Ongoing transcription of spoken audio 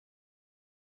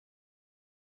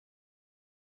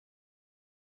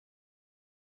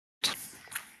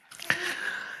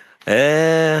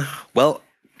Uh, well,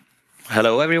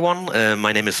 hello everyone.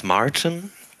 My name is Martin.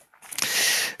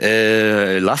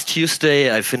 Last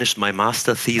Tuesday, I finished my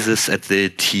master thesis at the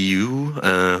TU.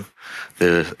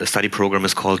 The study program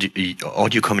is called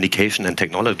Audio Communication and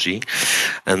Technology,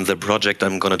 and the project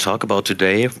I'm going to talk about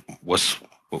today it was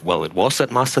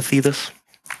that master thesis,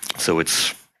 so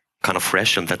it's kind of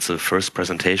fresh, and that's the first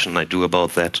presentation I do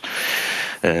about that.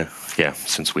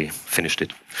 Since we finished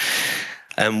it.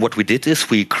 What we did is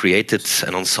we created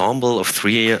an ensemble of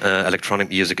three electronic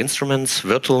music instruments,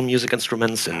 virtual music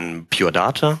instruments in pure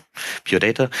data.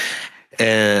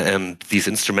 And these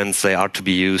instruments, they are to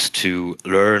be used to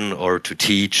learn or to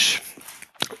teach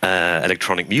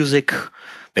electronic music,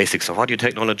 basics of audio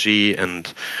technology,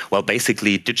 and, well,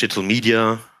 basically digital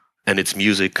media and its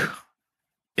music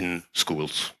in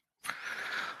schools.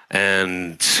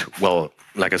 And, well,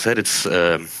 like I said, it's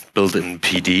built in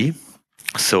PD.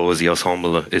 So the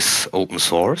ensemble is open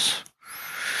source.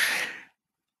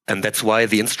 And that's why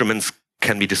the instruments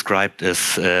can be described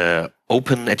as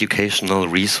Open Educational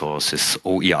Resources,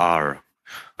 OER.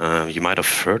 You might have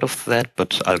heard of that,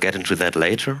 but I'll get into that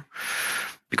later,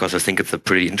 because I think it's a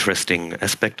pretty interesting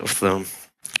aspect of the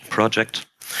project.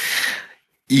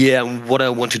 Yeah, what I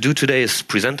want to do today is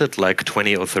present it like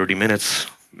 20 or 30 minutes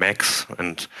max,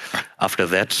 and after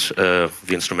that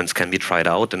the instruments can be tried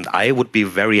out, and I would be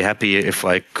very happy if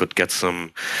I could get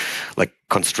some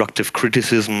constructive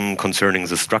criticism concerning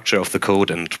the structure of the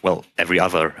code and, well, every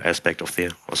other aspect of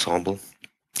the ensemble,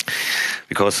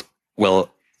 because, well,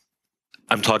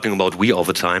 I'm talking about we all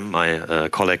the time. My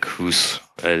colleague who's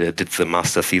did the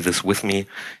master thesis with me,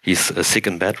 he's sick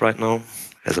in bed right now,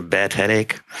 has a bad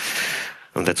headache,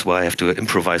 and that's why I have to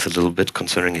improvise a little bit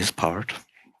concerning his part.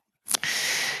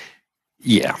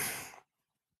 Yeah.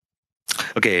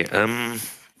 Okay,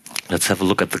 let's have a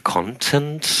look at the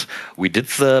content. We did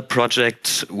the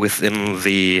project within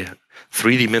the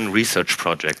 3D Min research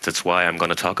project. That's why I'm going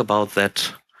to talk about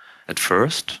that at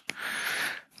first.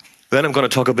 Then I'm going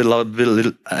to talk a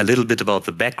little bit about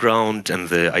the background and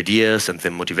the ideas and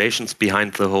the motivations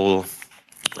behind the whole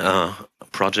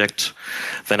project.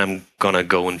 Then I'm going to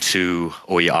go into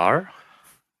OER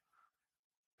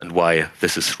and why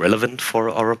this is relevant for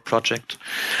our project.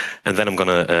 And then I'm going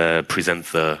to present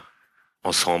the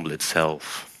ensemble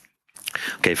itself.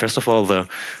 Okay, first of all, the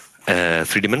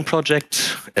 3D Min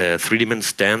project. 3D Min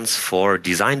stands for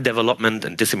Design, Development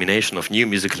and Dissemination of New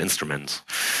Musical Instruments.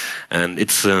 And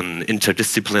it's an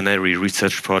interdisciplinary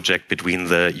research project between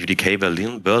the UDK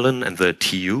Berlin and the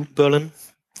TU Berlin.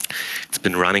 It's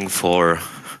been running for,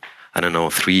 I don't know,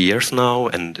 3 years now,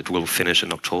 and it will finish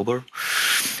in October.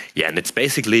 Yeah, and it's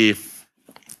basically,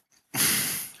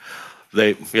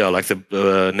 like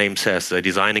the name says, they're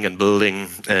designing and building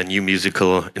new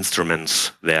musical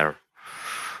instruments there.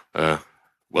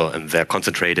 And they're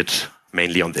concentrated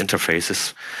mainly on the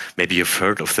interfaces. Maybe you've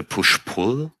heard of the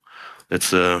push-pull.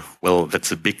 That's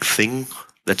a big thing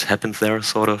that happens there,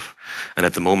 sort of. And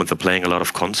at the moment, they're playing a lot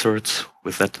of concerts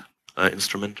with that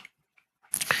instrument.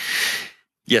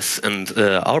 Yes, and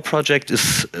our project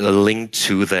is linked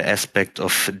to the aspect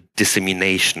of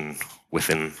dissemination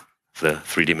within the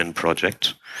 3D Min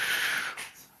project.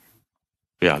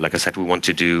 Yeah, like I said, we want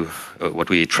to do, what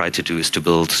we try to do is to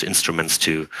build instruments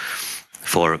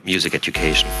for music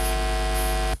education.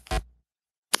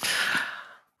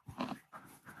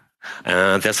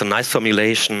 There's a nice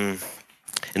formulation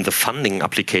in the funding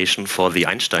application for the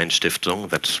Einstein Stiftung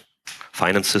that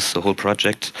finances the whole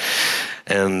project.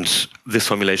 And this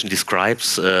formulation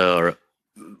describes the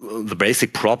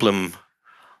basic problem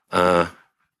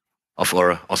of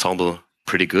our ensemble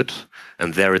pretty good.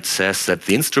 And there it says that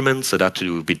the instruments that are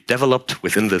to be developed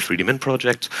within the 3D Min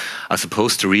project are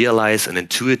supposed to realize an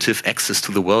intuitive access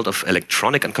to the world of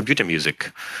electronic and computer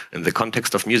music in the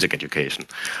context of music education.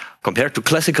 Compared to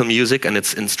classical music and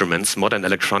its instruments, modern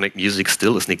electronic music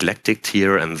still is neglected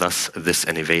here, and thus this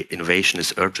innovation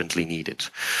is urgently needed.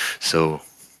 So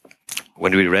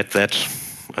when we read that,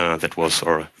 that was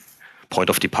our point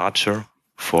of departure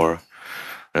for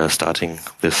starting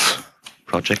this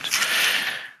project.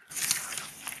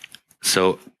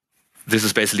 So this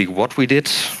is basically what we did.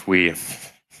 We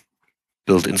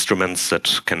built instruments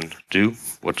that can do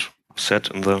what said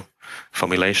in the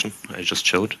formulation I just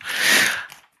showed.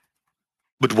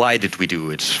 But why did we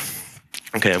do it?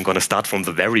 Okay, I'm going to start from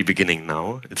the very beginning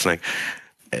now. It's like,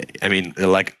 I mean,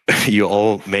 like you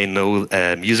all may know,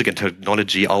 music and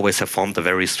technology always have formed a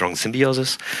very strong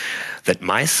symbiosis. That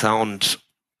might sound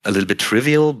a little bit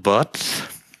trivial, but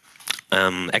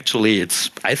actually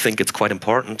I think it's quite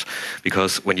important,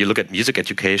 because when you look at music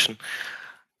education,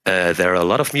 There are a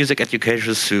lot of music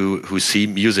educators who see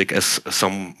music as a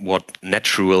somewhat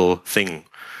natural thing,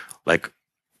 like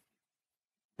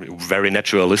very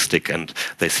naturalistic, and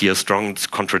they see a strong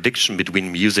contradiction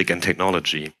between music and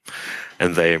technology,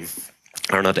 and they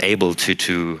are not able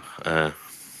to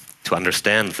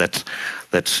understand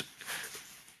that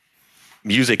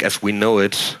music as we know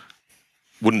it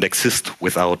wouldn't exist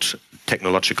without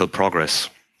technological progress.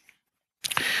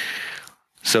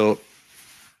 So,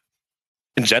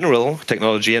 in general,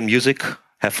 technology and music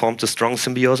have formed a strong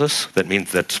symbiosis. That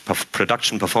means that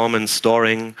production, performance,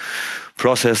 storing,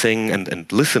 processing,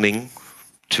 and listening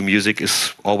to music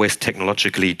is always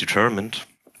technologically determined.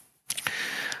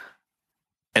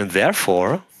 And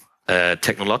therefore,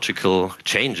 technological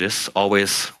changes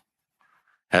always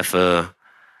have an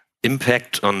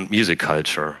impact on music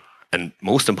culture. And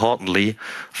most importantly,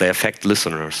 they affect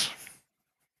listeners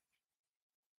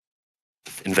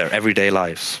in their everyday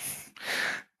lives.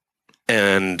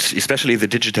 And especially the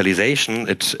digitalization,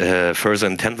 it further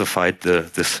intensified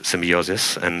this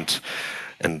symbiosis. And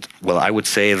well, I would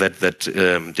say that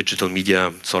digital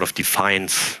media sort of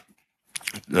defines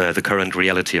the current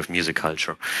reality of music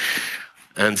culture.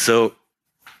 And so,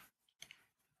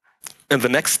 and the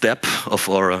next step of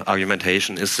our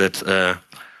argumentation is that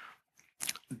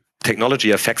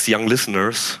technology affects young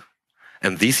listeners,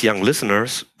 and these young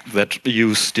listeners that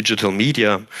use digital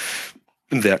media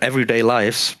in their everyday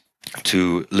lives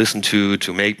to listen to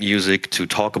make music, to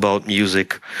talk about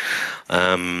music.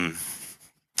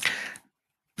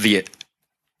 The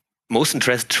most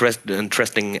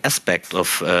interesting aspect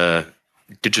of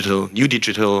new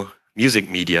digital music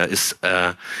media is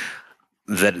that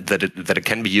it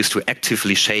can be used to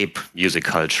actively shape music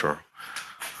culture.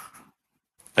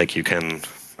 Like you can,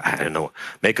 I don't know,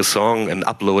 make a song and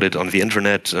upload it on the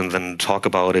internet and then talk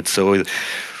about it. So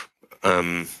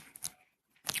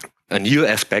a new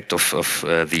aspect of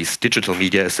these digital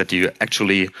media is that you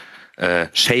actually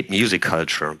shape music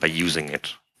culture by using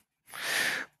it.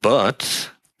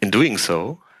 But in doing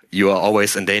so, you are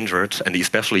always endangered, and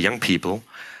especially young people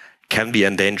can be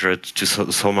endangered to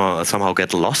somehow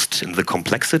get lost in the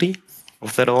complexity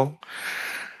of that all.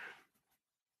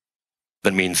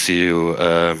 That means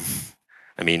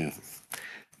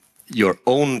your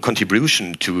own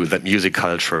contribution to that music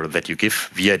culture that you give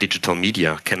via digital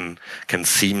media can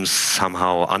seem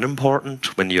somehow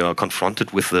unimportant when you are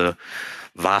confronted with the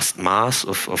vast mass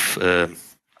of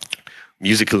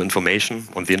musical information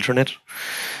on the internet.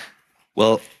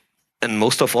 Well, and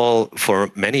most of all,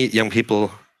 for many young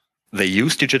people, they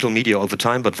use digital media all the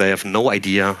time, but they have no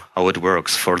idea how it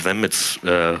works. For them, it's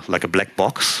like a black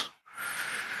box.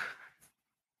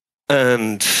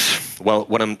 And, well,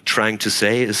 what I'm trying to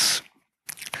say is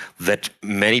that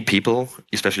many people,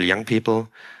 especially young people,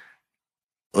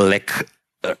 lack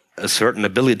a certain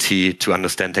ability to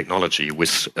understand technology,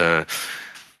 which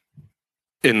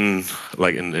in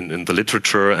the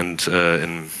literature and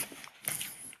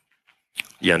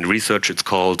in research, it's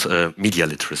called media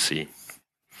literacy.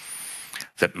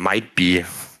 That might be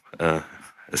a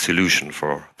solution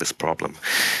for this problem.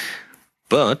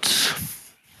 But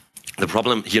the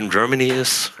problem here in Germany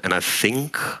is, and I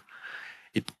think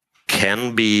it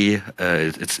can be,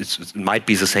 it might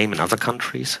be the same in other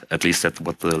countries, at least that's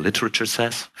what the literature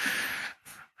says.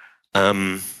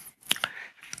 The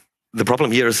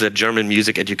problem here is that German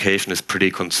music education is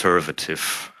pretty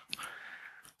conservative.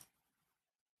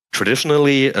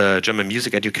 Traditionally, German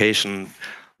music education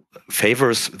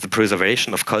favors the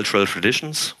preservation of cultural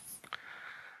traditions,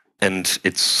 and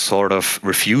it sort of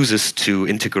refuses to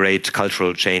integrate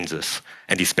cultural changes,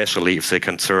 and especially if they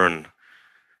concern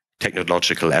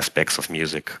technological aspects of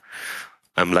music.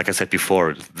 Like I said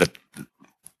before, that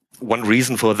one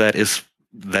reason for that is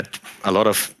that a lot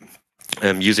of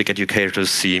music educators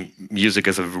see music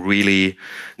as a really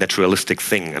naturalistic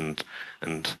thing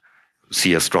and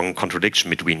see a strong contradiction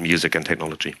between music and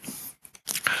technology.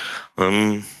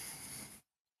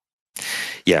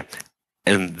 Yeah,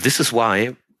 and this is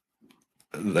why,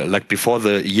 like before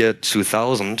the year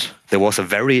 2000, there was a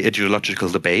very ideological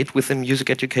debate within music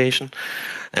education,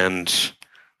 and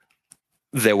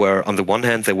there were, on the one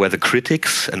hand, there were the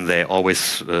critics, and they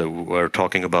always were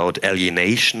talking about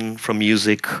alienation from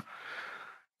music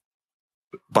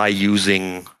by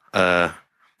using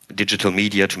digital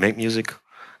media to make music.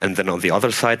 And then on the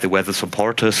other side, there were the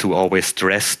supporters who always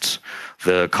stressed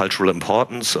the cultural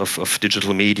importance of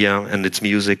digital media and its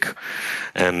music.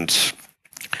 And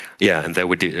yeah, and there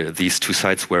were these two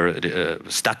sides were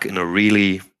stuck in a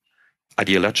really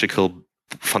ideological,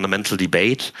 fundamental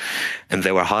debate, and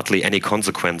there were hardly any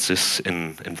consequences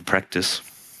in the practice.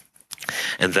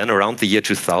 And then around the year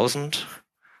 2000,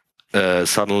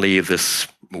 suddenly this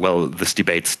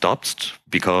debate stopped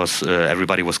because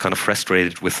everybody was kind of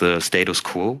frustrated with the status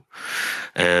quo,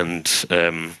 and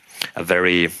a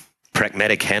very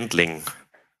pragmatic handling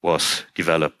was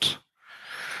developed.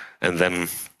 And then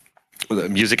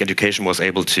music education was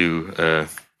able to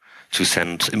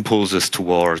send impulses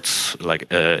towards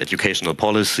like educational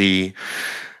policy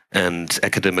and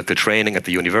academical training at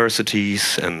the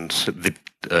universities and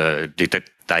the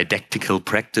didactical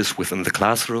practice within the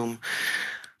classroom.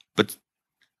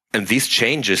 And these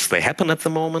changes, they happen at the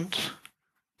moment,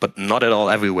 but not at all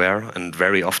everywhere, and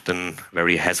very often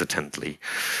very hesitantly.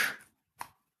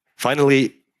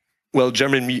 Finally, well,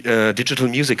 German digital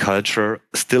music culture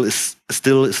still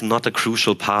is not a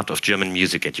crucial part of German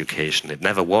music education. It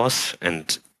never was,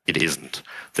 and it isn't.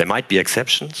 There might be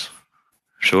exceptions,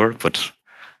 sure, but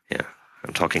yeah,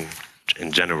 I'm talking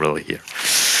in general here.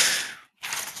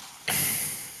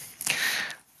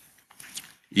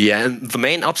 Yeah, and the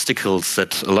main obstacles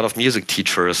that a lot of music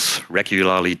teachers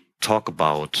regularly talk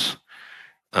about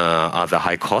are the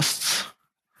high costs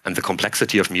and the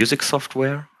complexity of music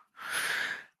software.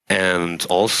 And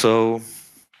also,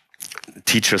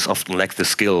 teachers often lack the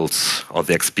skills or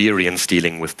the experience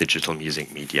dealing with digital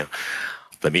music media.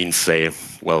 That means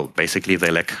basically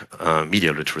they lack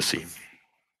media literacy.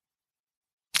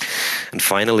 And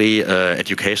finally,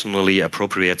 educationally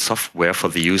appropriate software for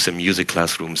the use in music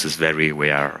classrooms is very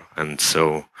rare. And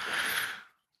so,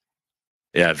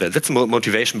 yeah, that's the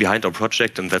motivation behind our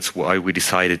project, and that's why we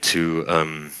decided to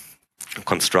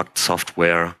construct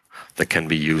software that can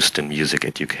be used in music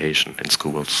education in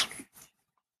schools.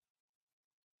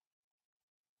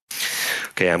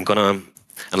 Okay, and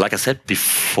like I said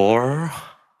before,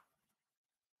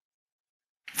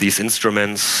 these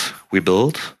instruments we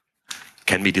build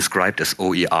can be described as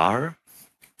OER.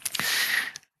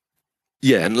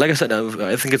 Yeah, and like I said,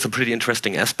 I think it's a pretty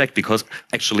interesting aspect because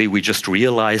actually we just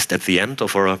realized at the end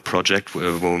of our project,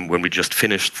 when we just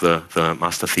finished the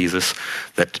master thesis,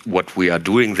 that what we are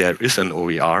doing there is an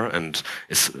OER and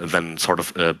is then sort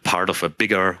of a part of a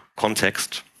bigger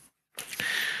context.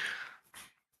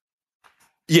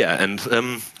 Yeah, and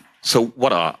so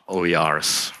what are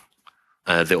OERs?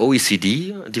 The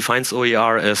OECD defines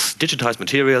OER as digitized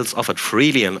materials offered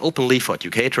freely and openly for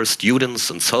educators, students,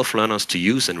 and self-learners to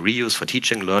use and reuse for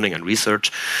teaching, learning, and research.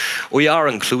 OER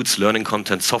includes learning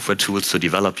content, software tools to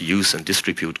develop, use, and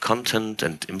distribute content,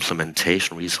 and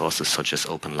implementation resources such as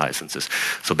open licenses.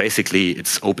 So basically,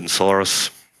 it's open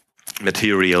source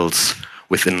materials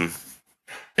within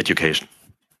education.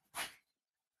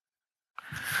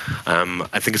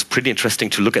 I think it's pretty interesting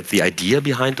to look at the idea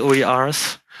behind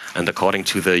OERs. And according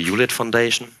to the Hewlett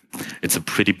Foundation, it's a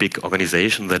pretty big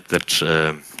organization that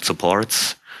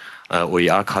supports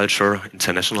OER culture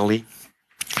internationally.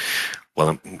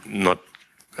 Well,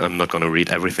 I'm not going to read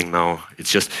everything now.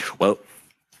 It's just, well,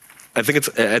 I think it's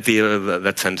at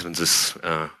that sentence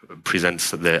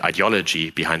presents the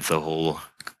ideology behind the whole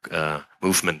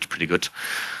movement pretty good.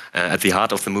 At the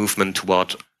heart of the movement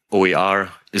toward OER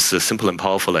is the simple and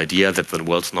powerful idea that the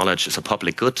world's knowledge is a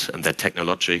public good and that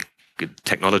technology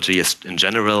is in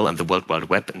general and the World Wide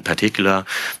Web in particular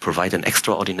provide an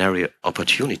extraordinary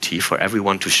opportunity for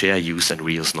everyone to share, use, and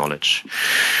reuse knowledge.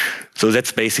 So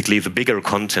that's basically the bigger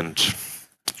content,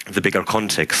 the bigger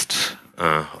context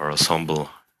or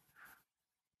ensemble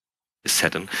is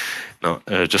set in. Now,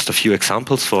 just a few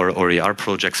examples for OER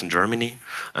projects in Germany.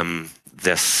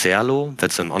 There's Serlo,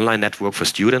 that's an online network for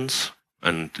students,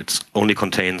 and it only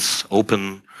contains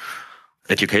open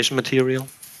education material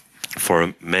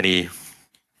for many,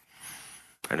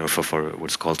 I know, for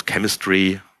what's called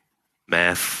chemistry,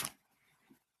 math,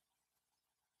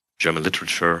 German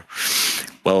literature.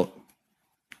 Well,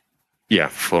 yeah,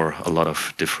 for a lot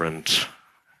of different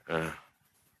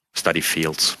study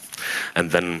fields.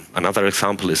 And then another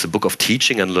example is a book of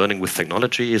teaching and learning with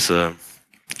technology. It's a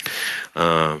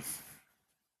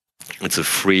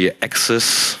free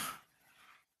access.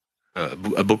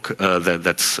 A book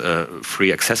that's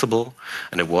free accessible,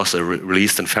 and it was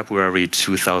released in February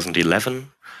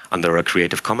 2011 under a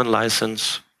Creative Commons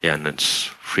license. Yeah, and it's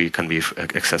free, can be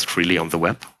accessed freely on the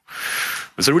web.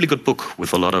 It's a really good book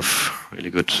with a lot of really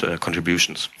good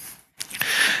contributions.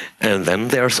 And then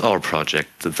there's our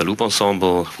project, the Loop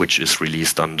Ensemble, which is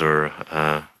released under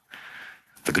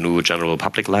the GNU General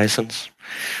Public License.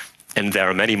 And there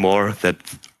are many more, that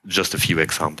just a few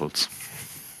examples.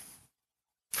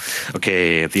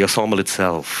 Okay, the ensemble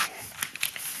itself.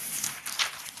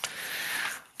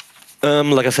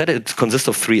 Like I said, it consists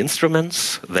of 3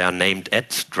 instruments. They are named Ed,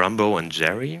 Drumbo, and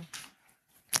Jerry.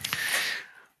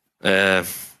 One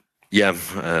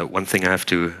thing I have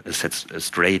to set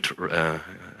straight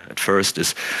at first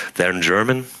is they're in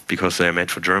German because they're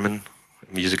made for German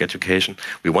music education.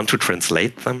 We want to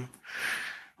translate them.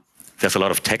 There's a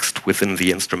lot of text within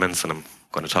the instruments, and I'm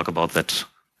going to talk about that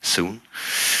soon.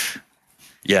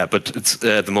 Yeah, but it's,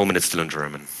 at the moment it's still in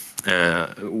German,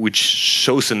 which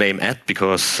shows the name AD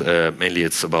because mainly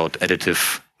it's about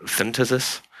additive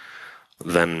synthesis.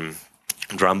 Then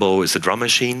Drumbo is a drum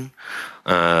machine,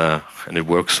 and it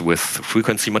works with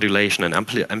frequency modulation and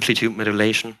amplitude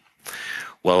modulation.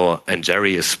 Well, and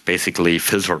Jerry is basically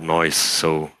filtered noise,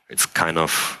 so it's kind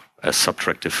of a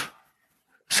subtractive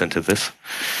synthesis.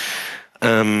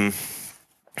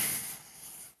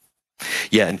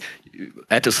 Yeah, and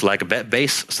AD is like a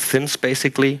bass synth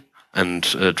basically, and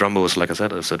Drumbo is, like I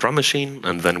said, is a drum machine,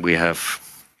 and then we have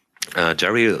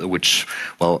Jerry, which,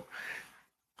 well,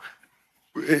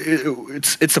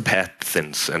 it's a pad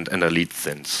synth and a lead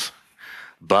synth,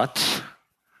 but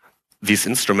these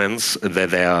instruments,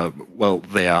 they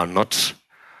are not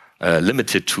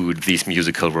limited to these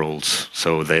musical roles.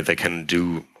 So they can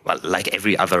do, well, like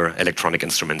every other electronic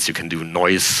instruments, you can do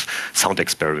noise sound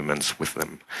experiments with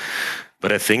them.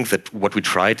 But I think that what we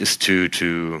tried is to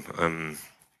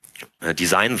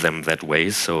design them that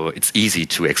way, so it's easy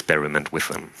to experiment with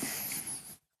them.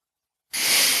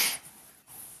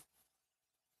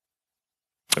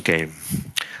 Okay.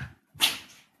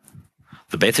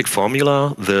 The basic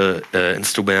formula the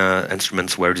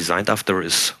instruments were designed after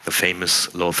is the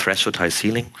famous low threshold, high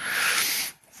ceiling.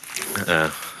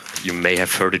 You may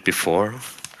have heard it before.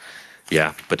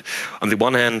 Yeah, but on the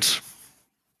one hand,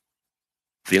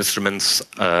 the instruments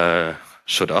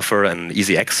should offer an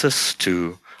easy access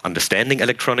to understanding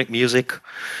electronic music,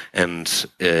 and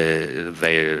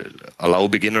they allow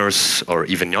beginners or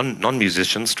even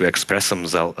non-musicians to express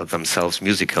themselves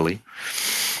musically.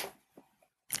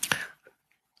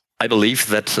 I believe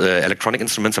that electronic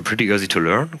instruments are pretty easy to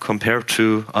learn compared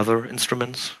to other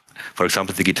instruments. For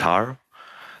example, the guitar.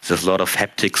 There's a lot of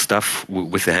haptic stuff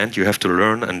with the hand you have to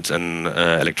learn, and an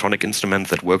electronic instrument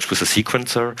that works with a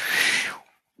sequencer.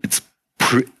 It's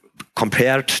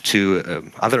compared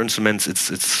to other instruments,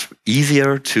 it's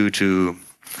easier to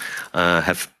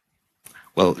have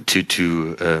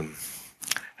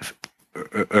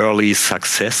early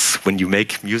success when you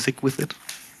make music with it.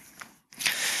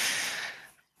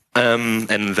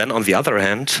 And then on the other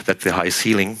hand, at the high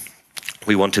ceiling,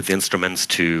 we wanted the instruments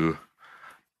to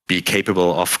be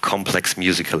capable of complex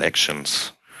musical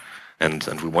actions. And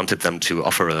we wanted them to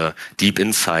offer a deep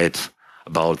insight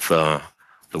about the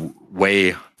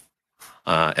way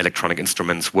electronic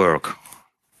instruments work.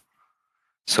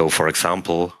 So, for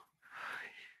example,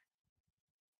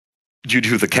 due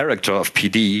to the character of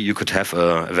PD, you could have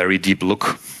a very deep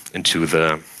look into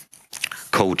the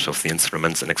code of the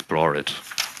instruments and explore it.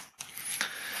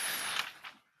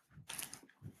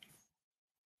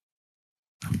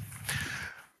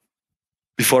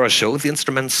 Before I show the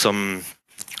instruments, some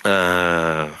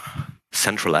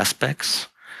central aspects.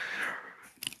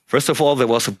 First of all, there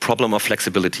was a problem of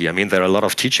flexibility. I mean, there are a lot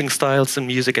of teaching styles in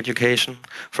music education.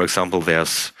 For example,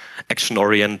 there's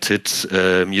action-oriented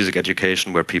music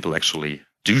education where people actually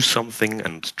do something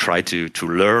and try to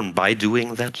learn by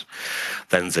doing that.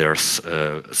 Then there's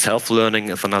self-learning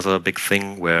is another big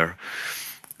thing where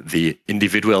the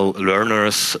individual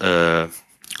learners are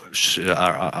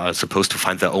supposed to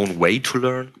find their own way to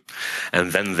learn.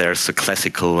 And then there's a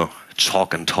classical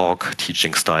chalk and talk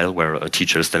teaching style where a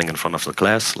teacher is standing in front of the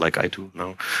class, like I do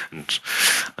now,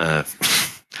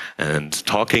 and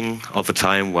talking all the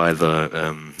time while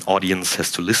the audience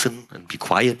has to listen and be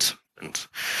quiet and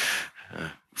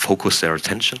focus their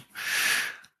attention.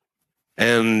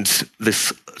 And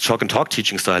this chalk and talk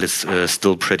teaching style is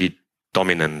still pretty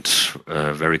dominant,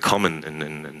 very common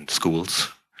in schools.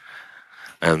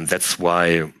 And that's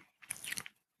why,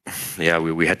 yeah,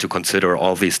 we had to consider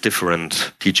all these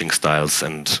different teaching styles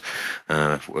and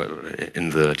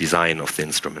in the design of the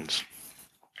instruments.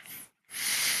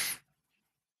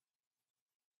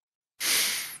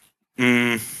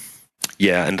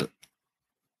 Yeah, and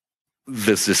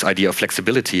this idea of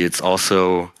flexibility, it's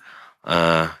also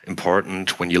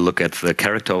important when you look at the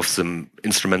character of the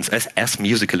instruments as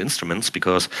musical instruments,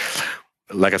 because,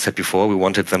 like I said before, we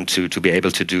wanted them to be able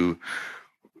to do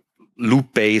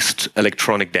loop-based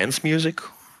electronic dance music,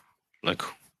 like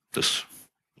this,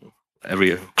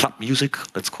 every club music,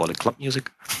 let's call it club music.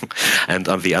 And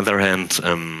on the other hand,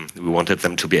 we wanted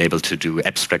them to be able to do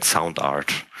abstract sound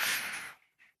art.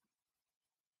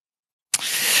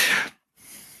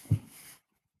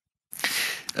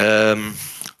 I'm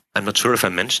not sure if I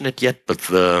mentioned it yet, but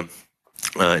the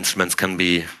instruments can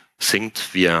be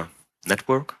synced via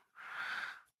network.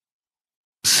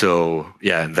 So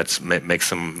yeah, and that makes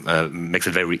them makes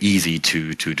it very easy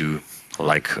to do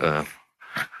like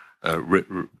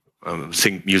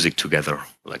sing music together,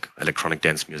 like electronic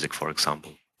dance music, for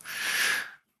example.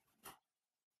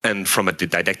 And from a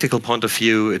didactical point of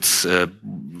view, it's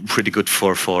pretty good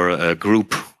for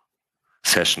group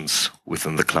sessions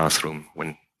within the classroom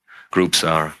when groups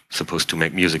are supposed to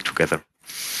make music together.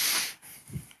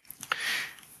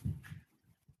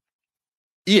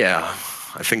 Yeah,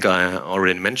 I think I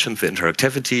already mentioned the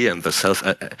interactivity and the self.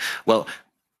 Well,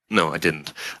 no, I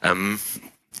didn't.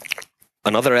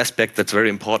 Another aspect that's very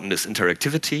important is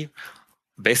interactivity.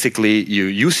 Basically, you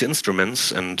use the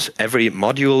instruments, and every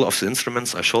module of the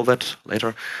instruments, I show that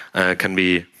later, can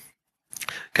be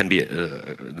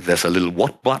there's a little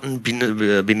what button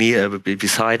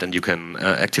beside, and you can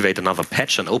activate another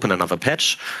patch and open another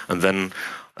patch, and then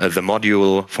the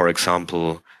module, for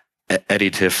example,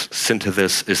 additive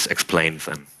synthesis is explained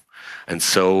then. And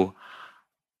so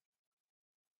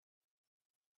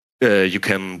you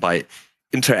can, by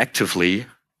interactively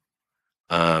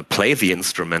play the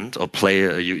instrument or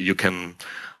play, you can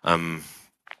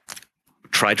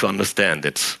try to understand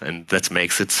it, and that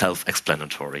makes it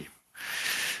self-explanatory.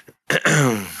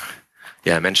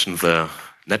 Yeah, I mentioned the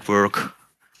network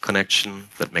connection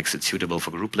that makes it suitable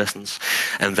for group lessons,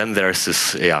 and then there's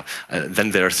this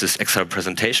extra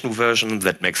presentation version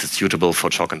that makes it suitable for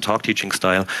chalk and talk teaching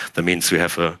style. That means we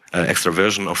have a extra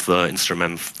version of the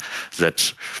instrument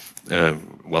that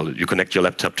well, you connect your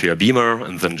laptop to your beamer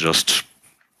and then just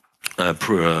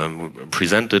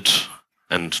present it,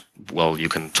 and well, you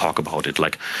can talk about it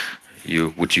like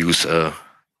you would use a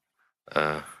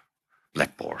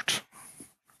blackboard.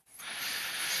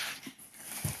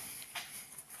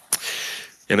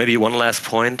 Yeah, maybe one last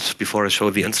point before I show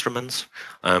the instruments.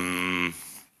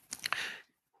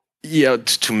 Yeah,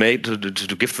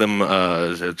 to give them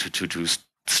to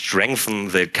strengthen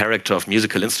the character of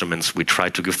musical instruments, we try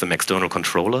to give them external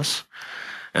controllers,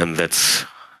 and that's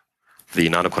the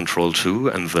Nano Control 2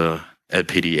 and the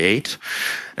LPD8.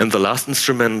 And the last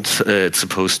instrument, it's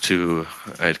supposed to,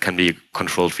 it can be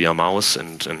controlled via mouse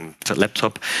and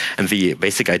laptop. And the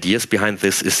basic ideas behind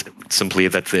this is simply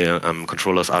that the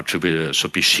controllers are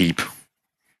should be cheap,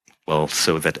 well,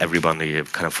 so that everybody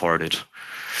can afford it.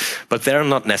 But they're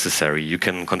not necessary. You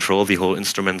can control the whole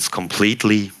instruments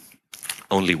completely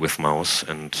only with mouse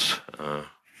and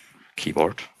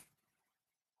keyboard.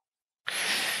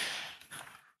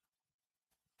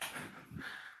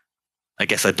 I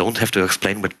guess I don't have to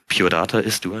explain what pure data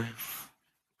is, do I?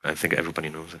 I think everybody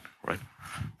knows it, right?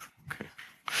 Okay.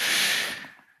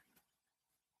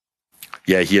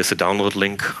 Yeah, here's a download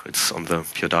link. It's on the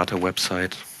Pure Data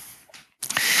website.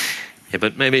 Yeah,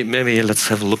 but maybe let's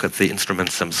have a look at the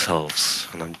instruments themselves.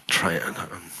 And I'm trying.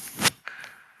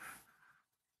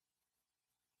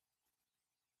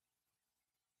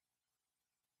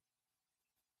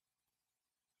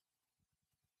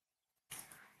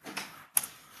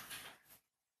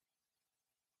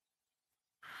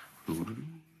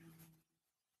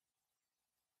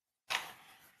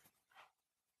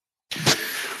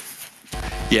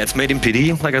 Yeah, it's made in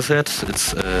PD, like I said.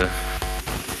 It's.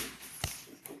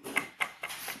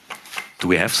 Do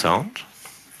we have sound?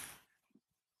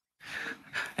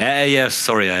 Yeah,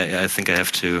 sorry, I think I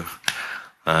have to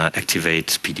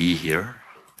activate PD here.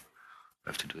 I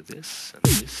have to do this and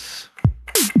this.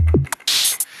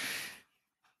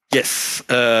 Yes,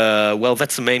 well,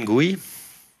 that's the main GUI.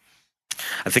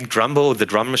 I think Drumbo, the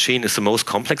drum machine, is the most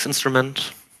complex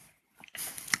instrument.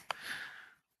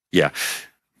 Yeah.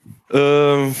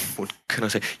 What can I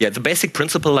say? Yeah, the basic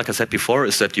principle, like I said before,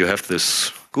 is that you have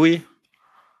this GUI,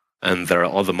 and there are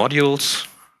all the modules,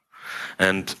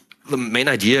 and the main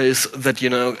idea is that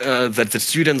that the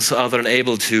students are then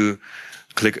able to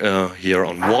click here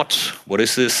on what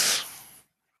is this?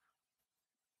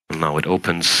 And now it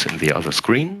opens in the other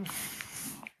screen,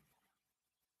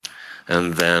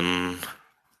 and then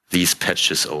these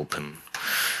patches open.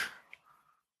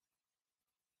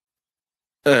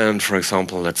 And for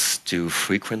example, let's do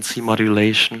frequency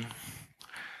modulation.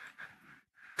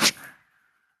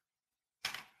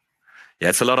 Yeah,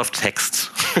 it's a lot of text.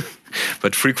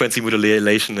 But frequency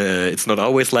modulation, it's not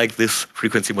always like this.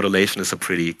 Frequency modulation is a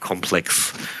pretty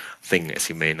complex thing, as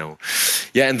you may know.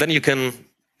 Yeah, and then you can,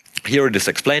 here it is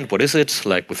explained, what is it,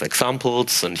 like with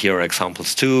examples, and here are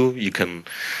examples too. You can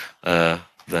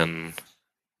then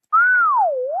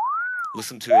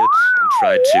listen to it and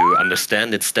try to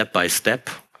understand it step by step.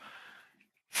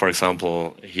 For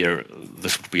example, here,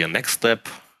 this would be a next step.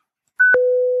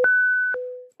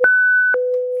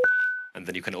 And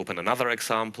then you can open another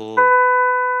example.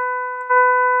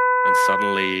 And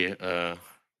suddenly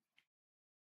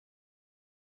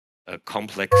a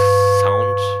complex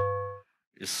sound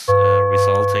is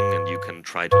resulting, and you can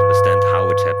try to understand how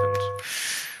it happened.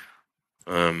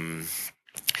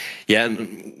 Yeah,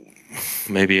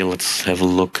 maybe let's have a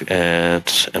look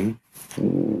at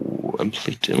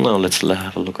amplitude. No, let's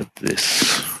have a look at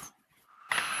this.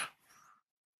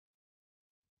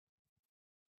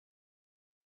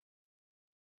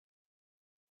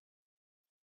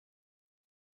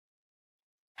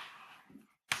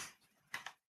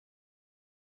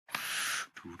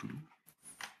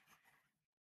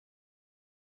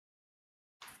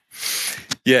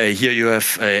 Yeah, here you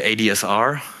have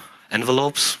ADSR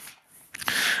envelopes,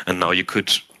 and now you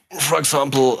could, for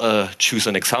example, choose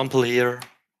an example here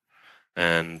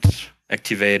and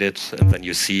activate it, and then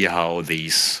you see how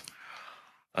these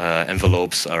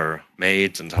envelopes are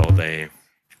made and how they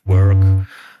work.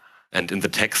 And in the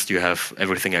text, you have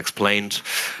everything explained,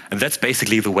 and that's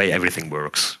basically the way everything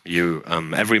works. You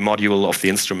every module of the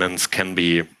instruments can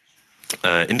be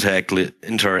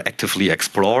interactively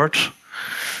explored.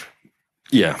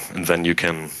 Yeah, and then you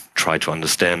can try to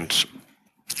understand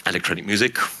electronic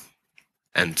music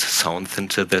and sound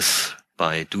into this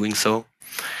by doing so.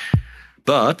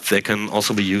 But they can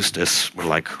also be used as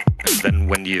like, and then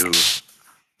when you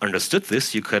understood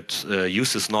this, you could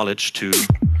use this knowledge to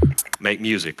make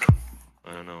music.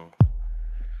 I don't know.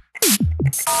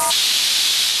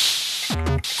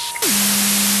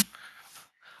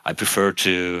 I prefer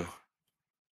to,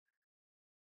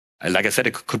 like I said,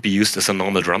 it could be used as a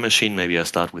normal drum machine. Maybe I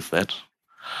start with that.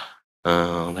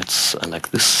 I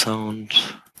like this sound.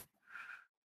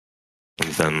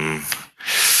 And then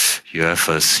you have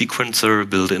a sequencer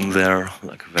built in there,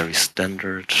 like a very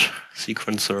standard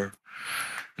sequencer.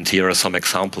 And here are some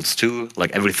examples too.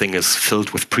 Like everything is filled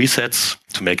with presets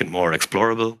to make it more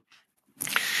explorable.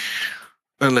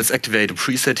 And let's activate a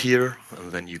preset here,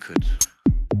 and then you could.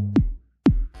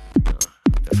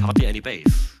 There's hardly any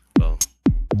bass. Well,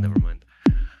 never mind.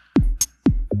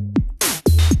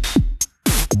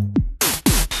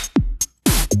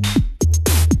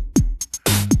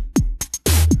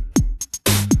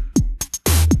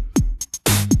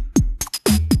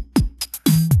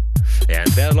 Yeah,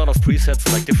 and there are a lot of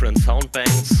presets, like different sound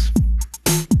banks.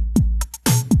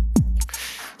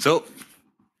 So,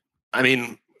 I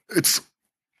mean, it's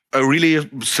a really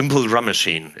simple drum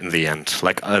machine in the end,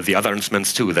 like the other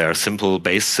instruments too. There are simple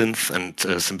bass synths and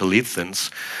simple lead synths,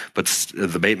 but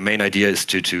the main idea is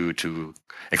to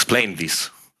explain these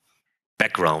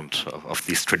background of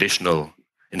these traditional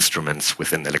instruments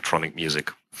within electronic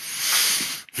music.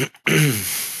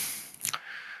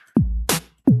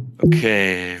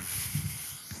 Okay.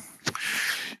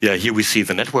 Yeah, here we see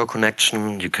the network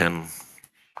connection. You can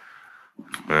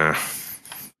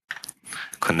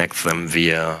connect them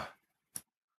via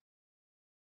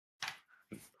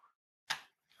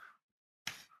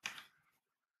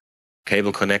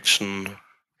cable connection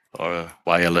or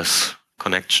wireless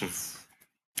connection.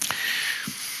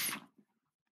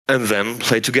 And then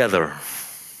play together.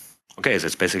 Okay, so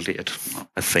that's basically it,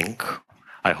 I think.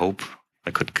 I hope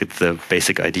I could get the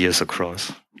basic ideas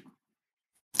across.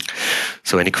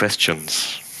 So any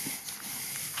questions?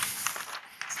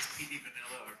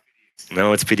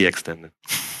 No, it's PD extended.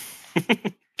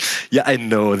 Yeah, I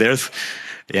know.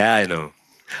 Yeah, I know.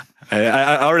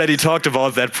 I already talked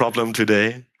about that problem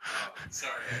today. Oh,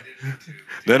 sorry,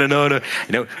 I didn't mean to.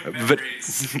 No. But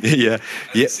yeah.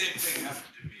 The same thing happened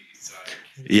to me. So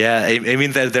yeah, I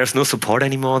mean, there's no support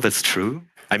anymore. That's true.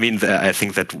 I mean, I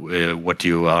think that what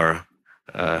you are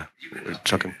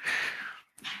talking.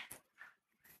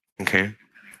 Okay.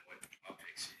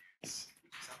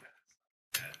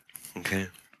 Okay.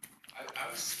 I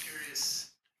was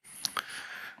curious,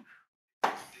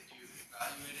 did you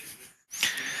evaluate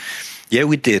it? Yeah,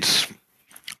 we did.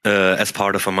 As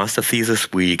part of a master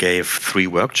thesis, we gave 3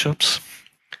 workshops,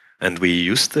 and we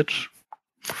used it.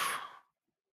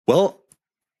 Well,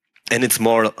 and it's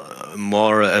more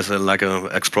as like a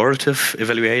explorative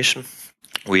evaluation.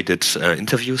 We did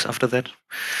interviews after that.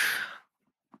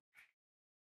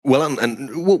 Well,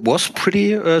 and was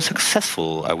pretty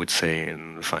successful, I would say,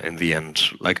 in the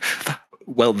end. Like,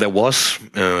 well, there was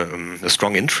a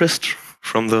strong interest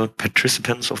from the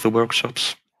participants of the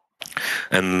workshops,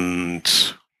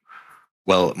 and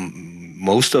well,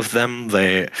 most of them,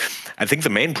 I think the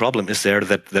main problem is there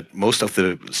that most of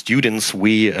the students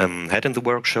we had in the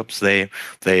workshops, they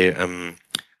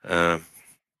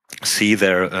see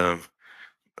their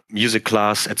music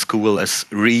class at school as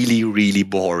really, really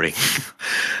boring,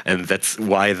 and that's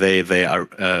why they are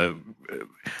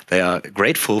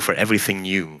grateful for everything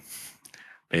new,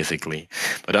 basically.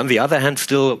 But on the other hand,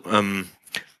 still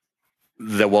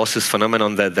there was this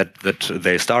phenomenon that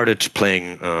they started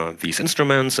playing these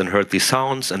instruments and heard these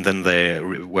sounds, and then they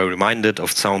were reminded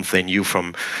of sounds they knew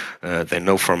from they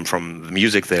know from the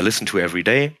music they listen to every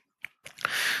day.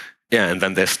 Yeah, and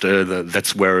then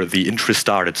that's where the interest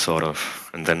started, sort of,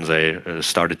 and then they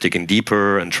started digging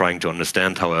deeper and trying to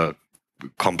understand how a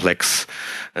complex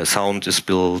sound is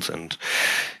built, and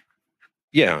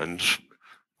yeah, and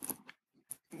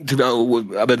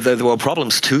but there were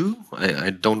problems too.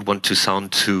 I don't want to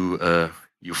sound too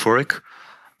euphoric.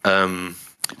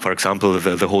 For example,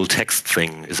 the whole text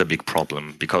thing is a big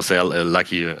problem because there are,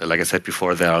 like I said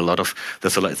before, there are a lot of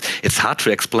it's hard to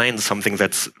explain something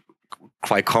that's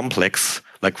quite complex,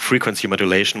 like frequency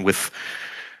modulation with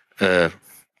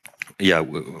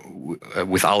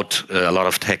without a lot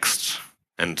of text.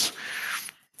 And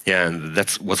yeah, and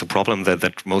that was a problem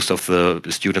that most of the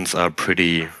students are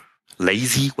pretty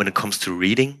lazy when it comes to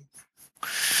reading.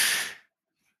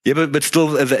 Yeah, but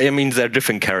still, I mean, there are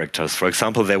different characters. For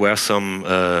example, there were some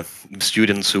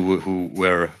students who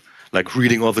were like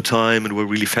reading all the time and were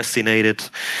really fascinated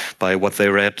by what they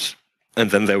read.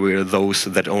 And then there were those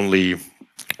that only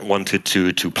wanted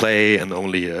to play and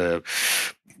only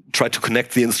try to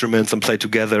connect the instruments and play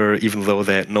together, even though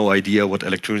they had no idea what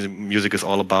electronic music is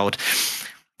all about.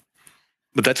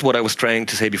 But that's what I was trying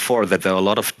to say before, that there are a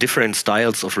lot of different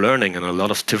styles of learning and a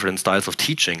lot of different styles of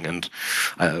teaching. And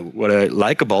what I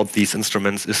like about these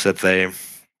instruments is that there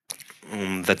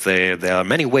are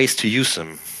many ways to use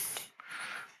them.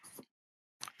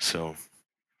 So,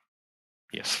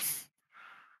 yes.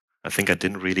 I think I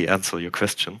didn't really answer your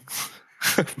question.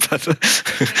 But okay.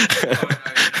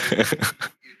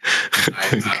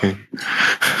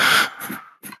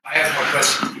 I have more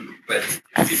questions, but if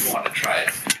people want to try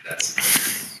it, maybe that's.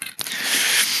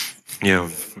 Yeah. I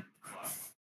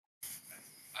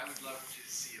would love to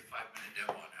see a 5-minute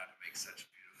demo on how to make such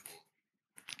beautiful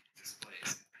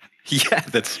displays. Yeah,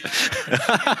 that's.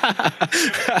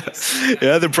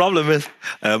 Yeah, the problem is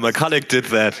my colleague did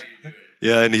that.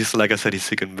 Yeah, and he's, like I said, he's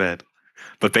sick in bed.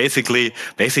 But basically,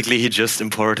 he just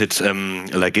imported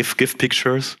like GIF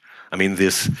pictures. I mean,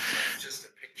 this. Just a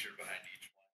picture behind each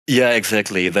one. Yeah,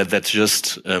 exactly. That's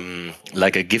just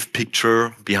like a GIF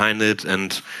picture behind it,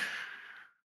 and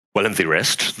well, and the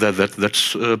rest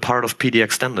that's part of PD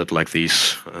Extended, like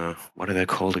these. What are they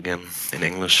called again in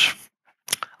English?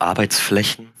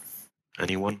 Arbeitsflächen.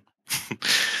 Anyone?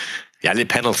 Yeah, the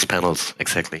panels.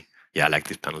 Exactly. Yeah, I like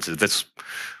these panels. That's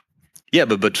yeah,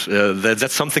 but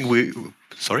that's something we.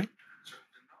 Sorry.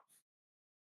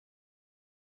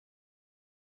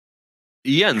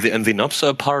 Yeah, and the knobs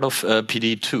are part of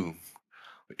PD too.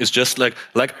 It's just like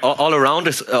all around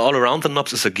the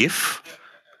knobs is a GIF,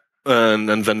 and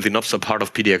then the knobs are part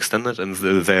of PD Extended, and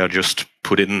they are just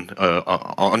put in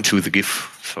onto the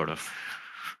GIF, sort of.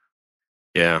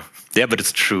 Yeah, but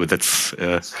it's true. That's So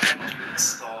how do you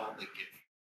install the GIF?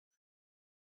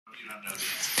 You don't know the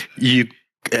answer. you.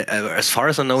 As far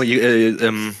as I know,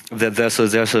 there's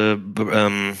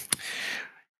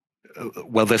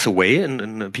a way in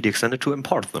PD Extended to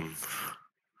import them.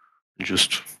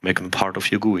 Just make them part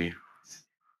of your GUI.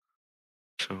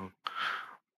 So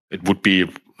it would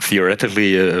be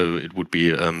theoretically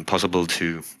possible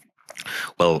to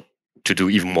do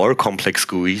even more complex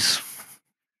GUIs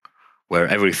where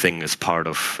everything is part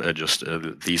of just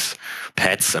these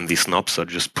pads, and these knobs are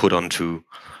just put onto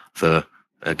the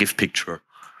GIF picture.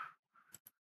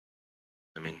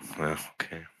 I mean, well,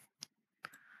 okay.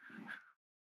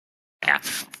 Yeah,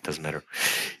 doesn't matter.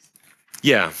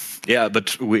 Yeah,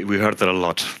 but we heard that a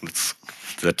lot.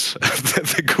 That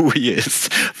the GUI is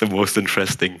the most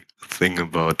interesting thing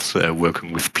about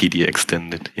working with PD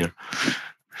Extended here.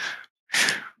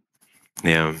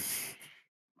 Yeah.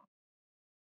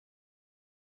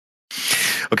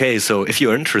 Okay, so if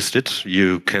you're interested,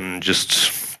 you can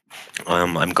just.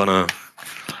 I'm gonna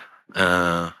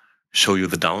show you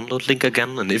the download link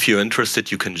again, and if you're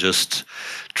interested, you can just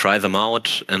try them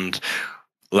out. And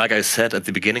like I said at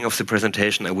the beginning of the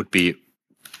presentation, I would be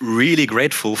really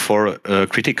grateful for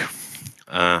critique.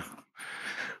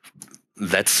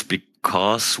 That's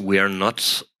because we are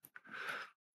not.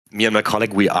 Me and my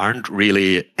colleague, we aren't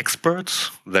really experts.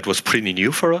 That was pretty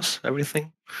new for us,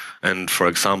 everything. And for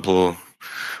example,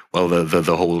 well,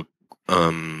 the whole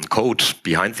code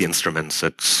behind the instruments,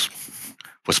 that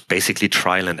was basically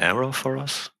trial and error for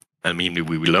us. I mean,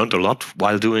 we learned a lot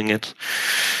while doing it.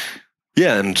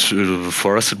 Yeah, and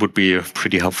for us, it would be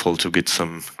pretty helpful to get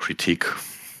some critique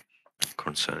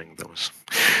concerning those.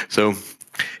 So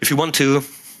if you want to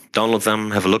download them,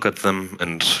 have a look at them,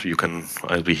 and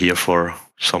I'll be here for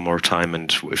some more time,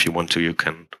 and if you want to, you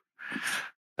can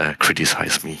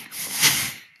criticize me.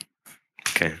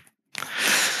 Okay.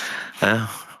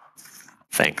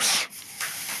 Thanks.